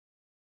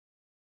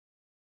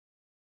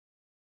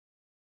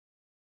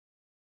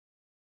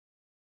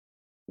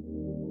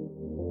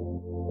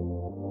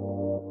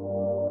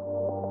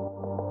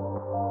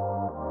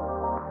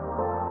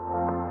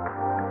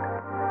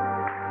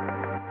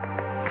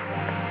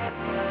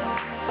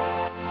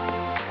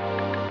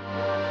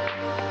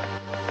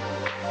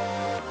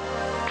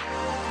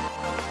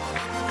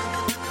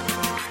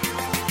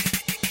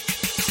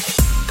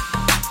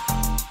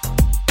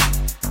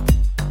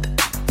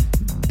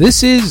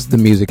This is the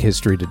Music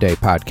History Today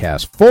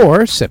podcast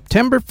for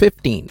September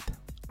 15th.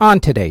 On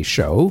today's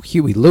show,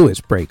 Huey Lewis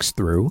breaks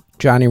through,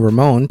 Johnny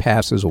Ramone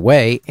passes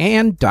away,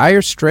 and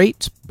Dire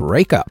Straits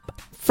break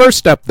up.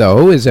 First up,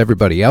 though, as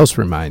everybody else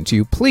reminds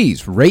you,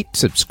 please rate,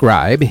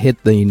 subscribe,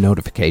 hit the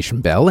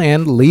notification bell,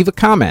 and leave a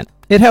comment.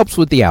 It helps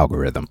with the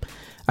algorithm.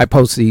 I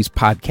post these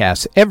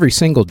podcasts every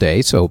single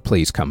day, so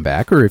please come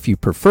back. Or if you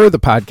prefer the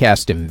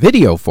podcast in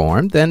video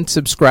form, then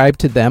subscribe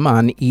to them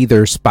on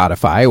either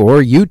Spotify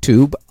or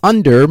YouTube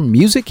under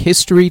Music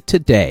History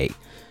Today.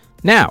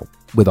 Now,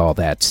 with all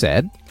that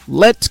said,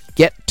 let's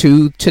get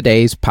to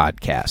today's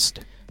podcast.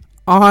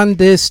 On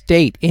this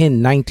date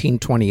in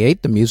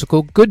 1928, the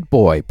musical Good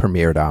Boy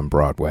premiered on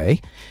Broadway.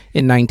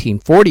 In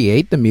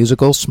 1948, the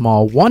musical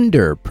Small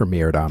Wonder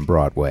premiered on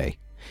Broadway.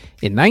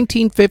 In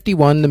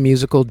 1951, the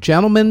musical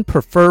Gentlemen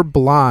Prefer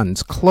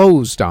Blondes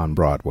closed on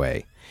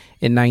Broadway.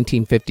 In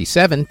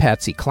 1957,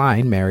 Patsy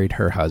Cline married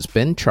her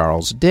husband,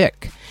 Charles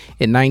Dick.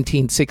 In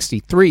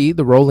 1963,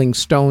 the Rolling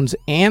Stones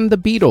and the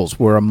Beatles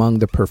were among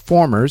the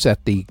performers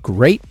at the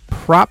Great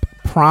Prop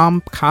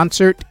Prom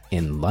concert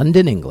in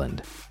London,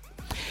 England.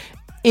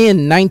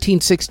 In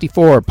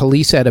 1964,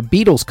 police at a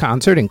Beatles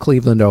concert in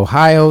Cleveland,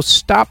 Ohio,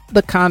 stopped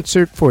the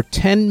concert for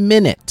 10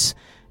 minutes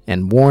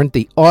and warned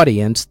the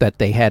audience that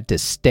they had to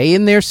stay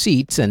in their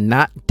seats and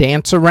not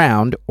dance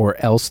around, or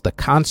else the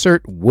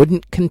concert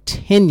wouldn't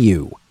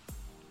continue.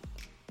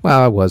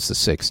 Well, it was the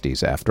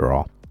 60s after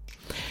all.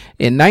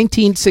 In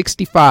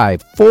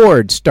 1965,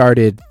 Ford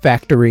started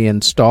factory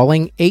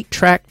installing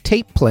 8-track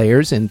tape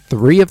players in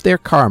 3 of their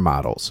car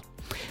models.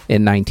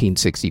 In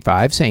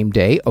 1965, same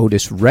day,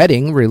 Otis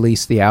Redding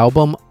released the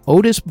album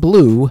Otis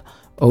Blue,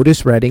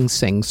 Otis Redding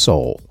Sings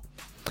Soul.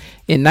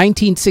 In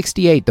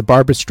 1968, the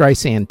Barbra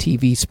Streisand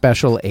TV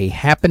special A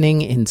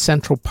Happening in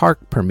Central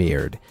Park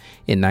premiered.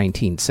 In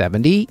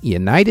 1970,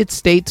 United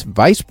States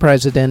Vice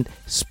President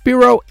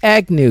Spiro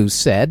Agnew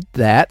said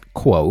that,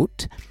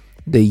 quote,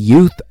 "The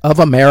youth of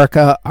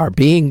America are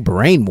being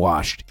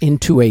brainwashed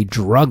into a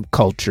drug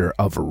culture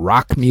of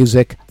rock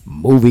music,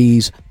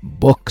 movies,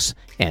 books,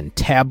 and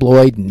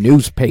tabloid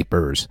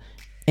newspapers,"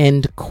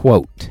 end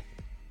quote.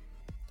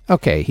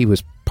 Okay, he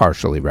was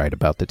partially right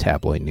about the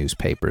tabloid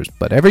newspapers,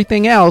 but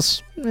everything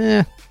else,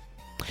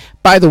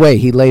 By the way,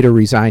 he later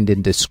resigned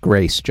in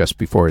disgrace just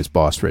before his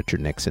boss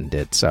Richard Nixon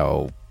did,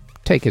 so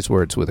take his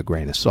words with a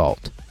grain of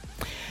salt.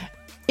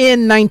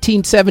 In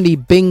 1970,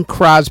 Bing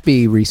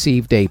Crosby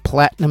received a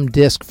platinum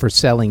disc for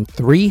selling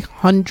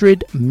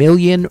 300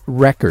 million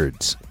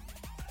records.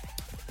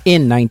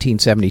 In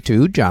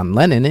 1972, John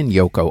Lennon and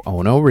Yoko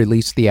Ono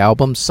released the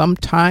album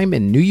Sometime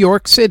in New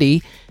York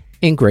City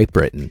in Great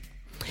Britain.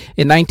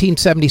 In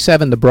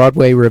 1977, the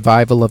Broadway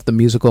revival of the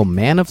musical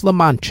Man of La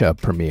Mancha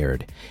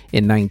premiered.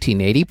 In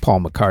 1980,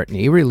 Paul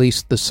McCartney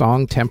released the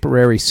song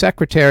Temporary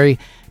Secretary,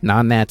 and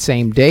on that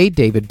same day,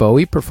 David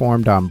Bowie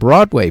performed on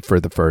Broadway for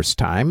the first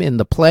time in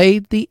the play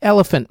The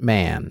Elephant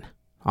Man.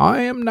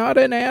 I am not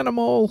an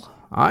animal,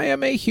 I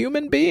am a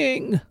human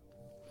being.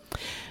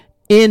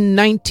 In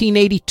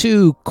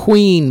 1982,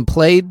 Queen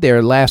played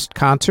their last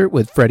concert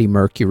with Freddie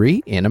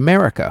Mercury in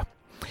America.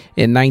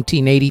 In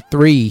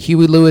 1983,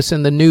 Huey Lewis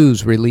and the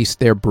News released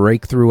their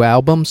breakthrough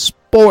album,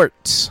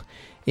 Sports.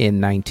 In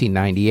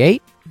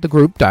 1998, the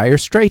group Dire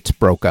Straits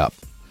broke up.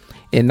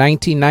 In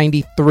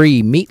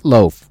 1993, Meat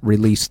Loaf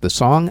released the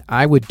song,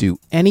 I Would Do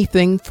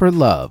Anything for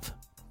Love,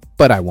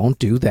 but I Won't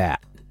Do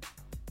That.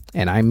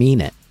 And I mean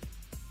it.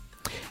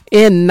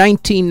 In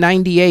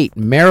 1998,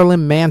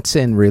 Marilyn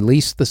Manson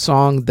released the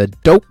song The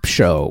Dope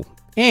Show,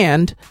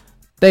 and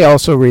they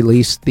also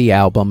released the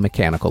album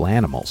Mechanical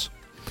Animals.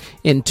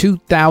 In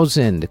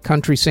 2000,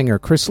 country singer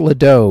Chris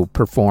Ledoux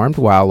performed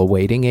while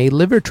awaiting a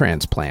liver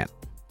transplant,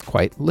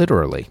 quite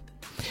literally.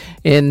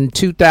 In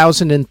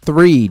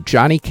 2003,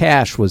 Johnny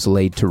Cash was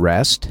laid to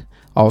rest.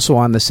 Also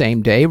on the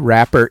same day,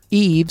 rapper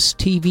Eve's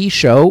TV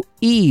show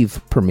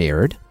Eve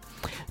premiered.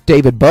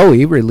 David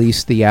Bowie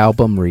released the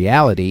album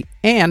Reality,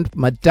 and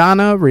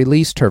Madonna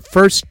released her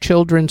first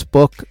children's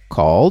book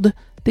called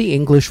The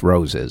English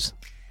Roses.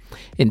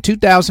 In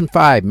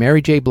 2005,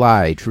 Mary J.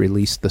 Blige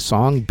released the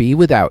song Be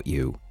Without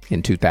You.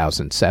 In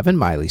 2007,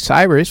 Miley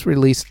Cyrus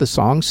released the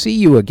song See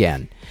You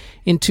Again.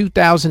 In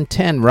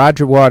 2010,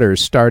 Roger Waters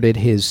started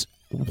his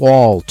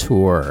Wall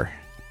Tour.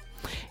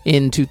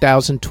 In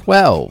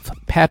 2012,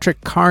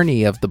 Patrick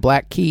Carney of the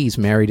Black Keys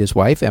married his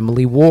wife,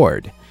 Emily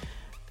Ward.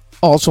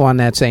 Also on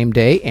that same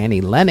day,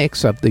 Annie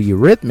Lennox of the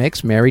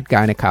Eurythmics married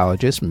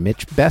gynecologist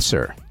Mitch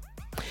Besser.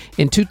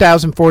 In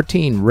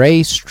 2014,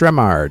 Ray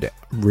Stremard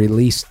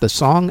released the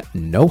song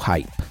No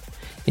Hype.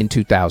 In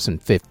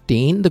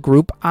 2015, the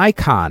group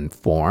Icon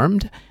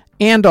formed,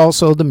 and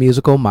also the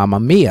musical Mamma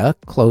Mia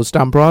closed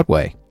on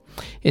Broadway.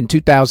 In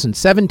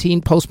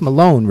 2017, Post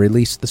Malone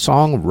released the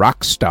song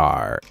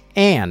Rockstar.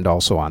 And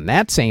also on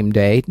that same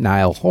day,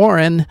 Niall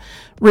Horan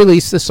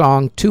released the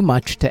song Too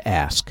Much to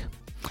Ask.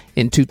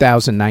 In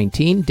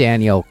 2019,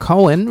 Daniel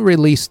Cohen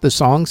released the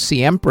song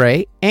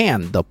Siempre,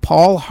 and the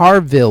Paul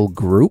Harville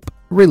Group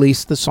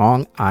released the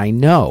song I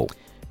Know.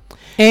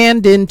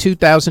 And in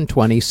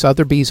 2020,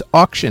 Sotheby's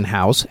Auction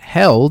House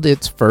held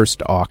its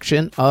first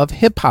auction of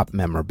hip-hop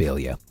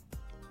memorabilia.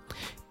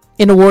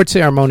 In award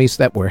ceremonies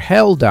that were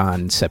held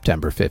on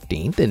September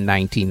 15th in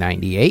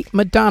 1998,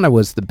 Madonna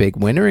was the big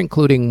winner,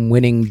 including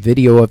winning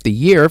Video of the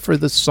Year for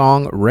the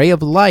song Ray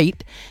of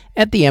Light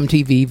at the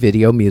MTV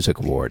Video Music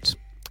Awards.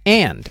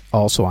 And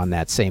also on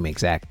that same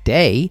exact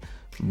day,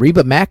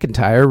 Reba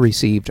McEntire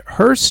received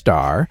her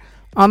star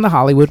on the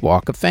Hollywood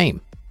Walk of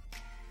Fame.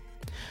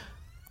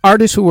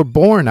 Artists who were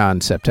born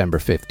on September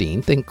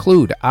 15th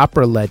include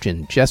opera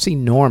legend Jesse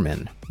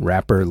Norman,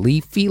 rapper Lee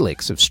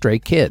Felix of Stray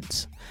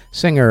Kids,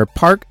 singer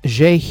Park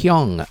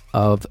Jae-hyung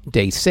of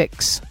Day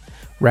 6,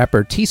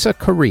 rapper Tisa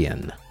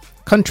Korean,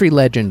 country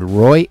legend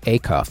Roy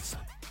Acuff,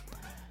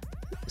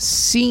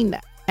 Sean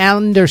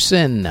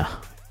Anderson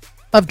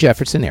of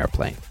Jefferson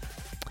Airplane,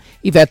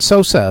 Yvette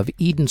Sosa of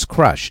Eden's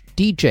Crush,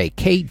 DJ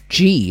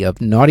KG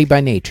of Naughty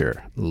by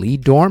Nature, Lee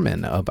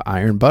Dorman of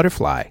Iron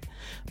Butterfly,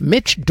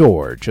 Mitch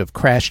Dorge of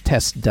Crash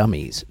Test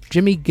Dummies,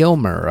 Jimmy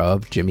Gilmer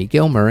of Jimmy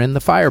Gilmer and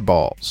the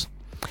Fireballs,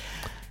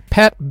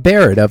 Pat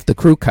Barrett of The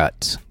Crew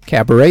Cuts,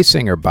 cabaret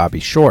singer Bobby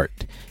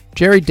Short,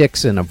 Jerry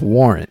Dixon of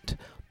Warrant,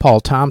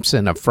 Paul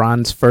Thompson of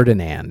Franz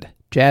Ferdinand,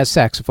 jazz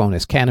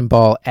saxophonist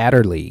Cannonball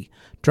Adderley,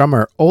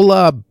 drummer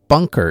Ola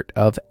Bunkert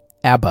of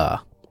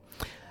ABBA,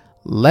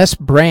 Les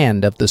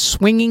Brand of the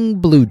Swinging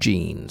Blue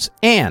Jeans,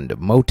 and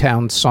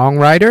Motown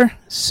songwriter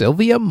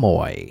Sylvia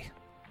Moy.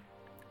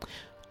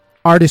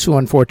 Artists who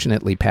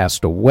unfortunately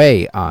passed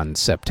away on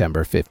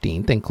September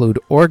 15th include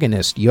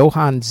organist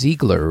Johann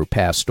Ziegler, who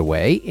passed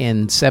away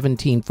in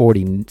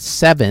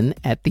 1747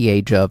 at the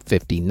age of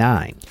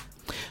 59.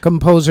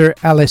 Composer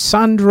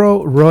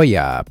Alessandro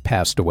Roya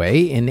passed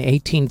away in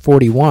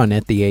 1841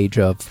 at the age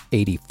of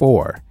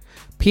 84.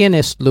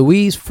 Pianist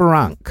Louise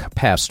Franck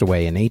passed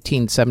away in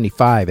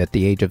 1875 at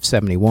the age of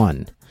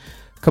 71.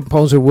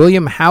 Composer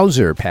William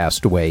Hauser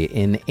passed away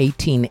in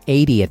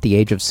 1880 at the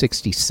age of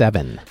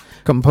 67.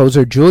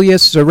 Composer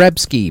Julius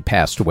Zarebski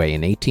passed away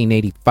in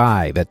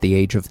 1885 at the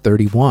age of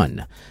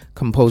 31.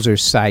 Composer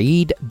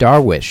Saeed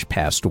Darwish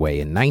passed away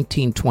in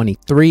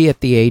 1923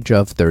 at the age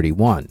of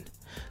 31.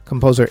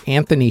 Composer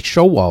Anthony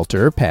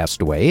Showalter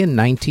passed away in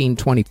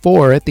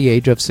 1924 at the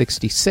age of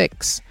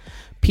 66.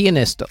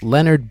 Pianist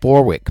Leonard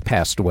Borwick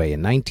passed away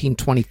in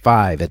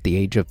 1925 at the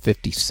age of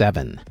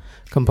 57.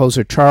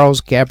 Composer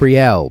Charles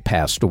Gabriel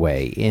passed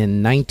away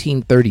in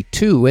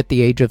 1932 at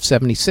the age of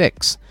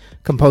 76.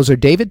 Composer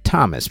David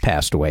Thomas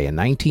passed away in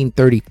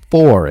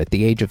 1934 at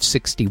the age of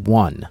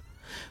 61.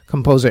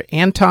 Composer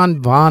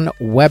Anton von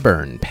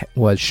Webern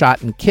was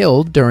shot and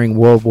killed during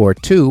World War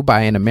II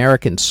by an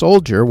American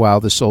soldier while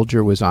the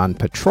soldier was on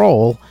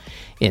patrol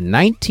in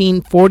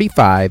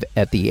 1945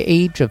 at the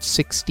age of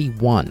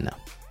 61.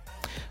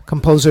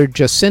 Composer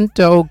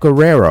Jacinto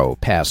Guerrero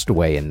passed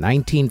away in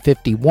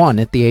 1951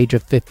 at the age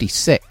of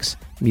 56.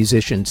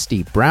 Musician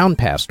Steve Brown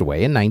passed away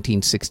in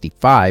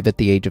 1965 at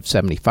the age of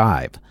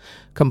 75.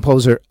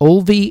 Composer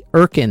Ulvi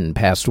Erkin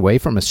passed away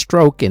from a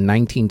stroke in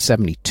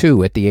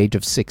 1972 at the age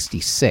of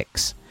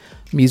 66.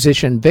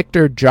 Musician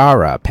Victor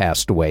Jara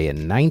passed away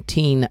in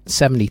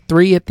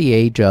 1973 at the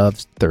age of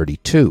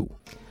 32.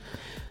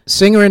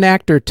 Singer and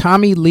actor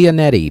Tommy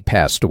Leonetti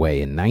passed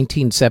away in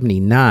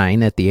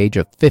 1979 at the age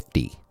of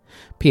 50.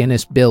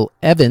 Pianist Bill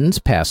Evans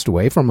passed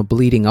away from a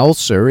bleeding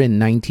ulcer in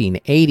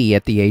 1980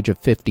 at the age of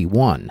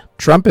 51.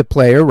 Trumpet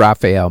player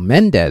Rafael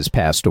Mendez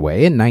passed away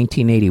in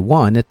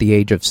 1981 at the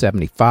age of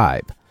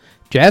 75.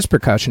 Jazz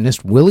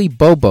percussionist Willie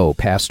Bobo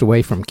passed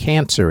away from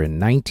cancer in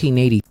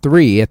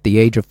 1983 at the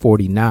age of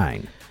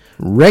 49.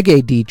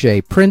 Reggae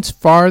DJ Prince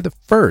Far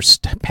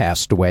I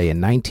passed away in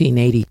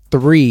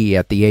 1983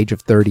 at the age of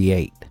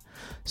 38.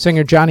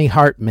 Singer Johnny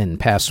Hartman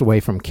passed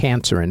away from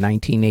cancer in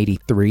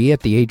 1983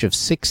 at the age of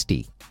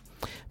 60.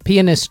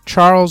 Pianist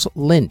Charles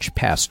Lynch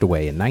passed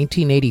away in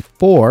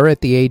 1984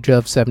 at the age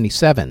of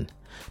 77.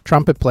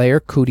 Trumpet player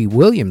Cootie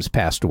Williams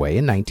passed away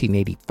in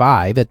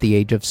 1985 at the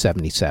age of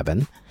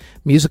 77.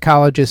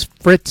 Musicologist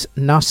Fritz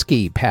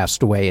Noske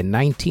passed away in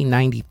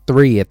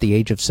 1993 at the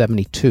age of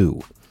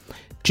 72.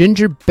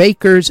 Ginger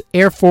Baker's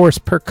Air Force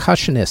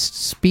percussionist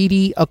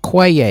Speedy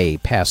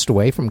Okoye passed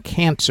away from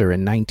cancer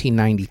in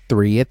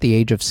 1993 at the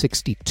age of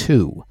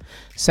 62.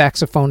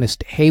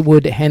 Saxophonist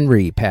Haywood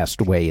Henry passed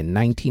away in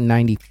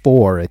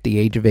 1994 at the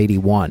age of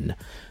 81.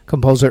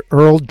 Composer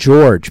Earl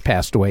George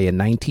passed away in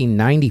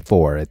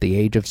 1994 at the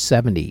age of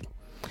 70.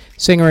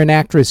 Singer and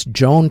actress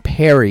Joan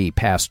Perry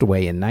passed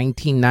away in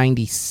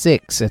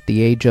 1996 at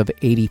the age of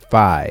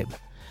 85.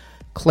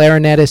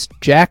 Clarinetist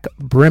Jack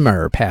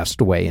Brimmer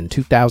passed away in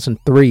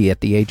 2003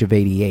 at the age of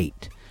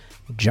 88.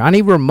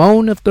 Johnny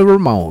Ramone of the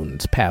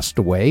Ramones passed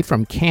away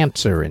from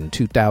cancer in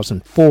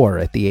 2004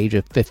 at the age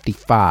of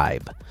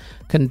 55.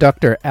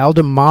 Conductor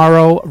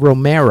Aldemaro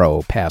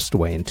Romero passed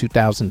away in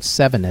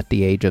 2007 at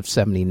the age of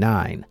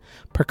 79.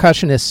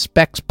 Percussionist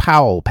Specs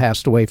Powell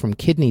passed away from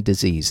kidney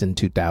disease in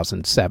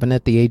 2007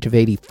 at the age of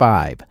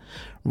 85.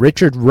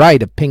 Richard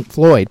Wright of Pink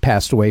Floyd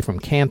passed away from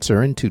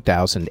cancer in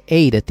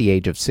 2008 at the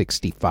age of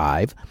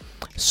 65.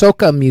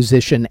 Soca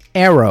musician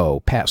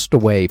Arrow passed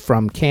away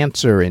from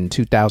cancer in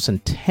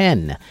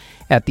 2010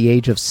 at the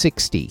age of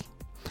 60.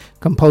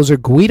 Composer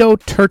Guido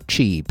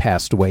Turchi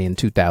passed away in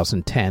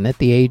 2010 at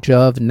the age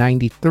of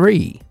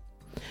 93.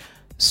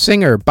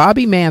 Singer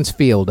Bobby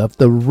Mansfield of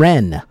The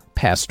Wren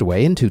passed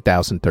away in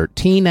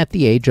 2013 at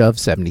the age of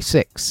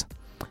 76.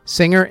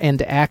 Singer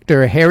and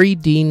actor Harry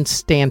Dean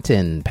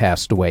Stanton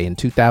passed away in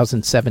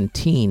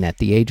 2017 at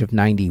the age of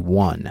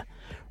 91.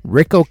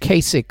 Rick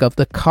Ocasek of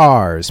The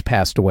Cars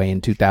passed away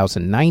in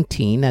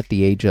 2019 at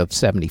the age of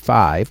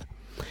 75.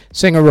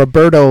 Singer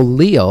Roberto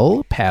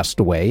Leal passed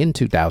away in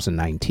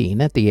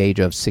 2019 at the age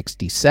of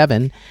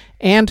 67.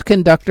 And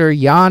conductor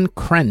Jan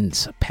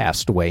Krenz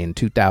passed away in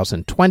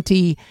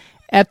 2020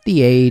 at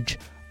the age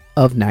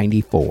of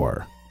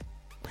 94.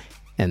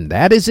 And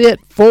that is it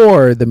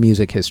for the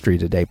Music History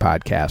Today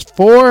podcast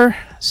for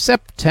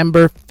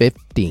September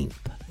 15th.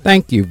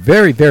 Thank you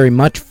very, very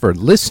much for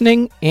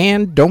listening,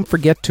 and don't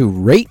forget to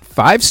rate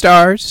 5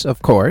 stars,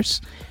 of course,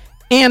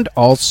 and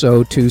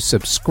also to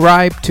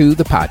subscribe to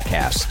the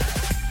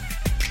podcast.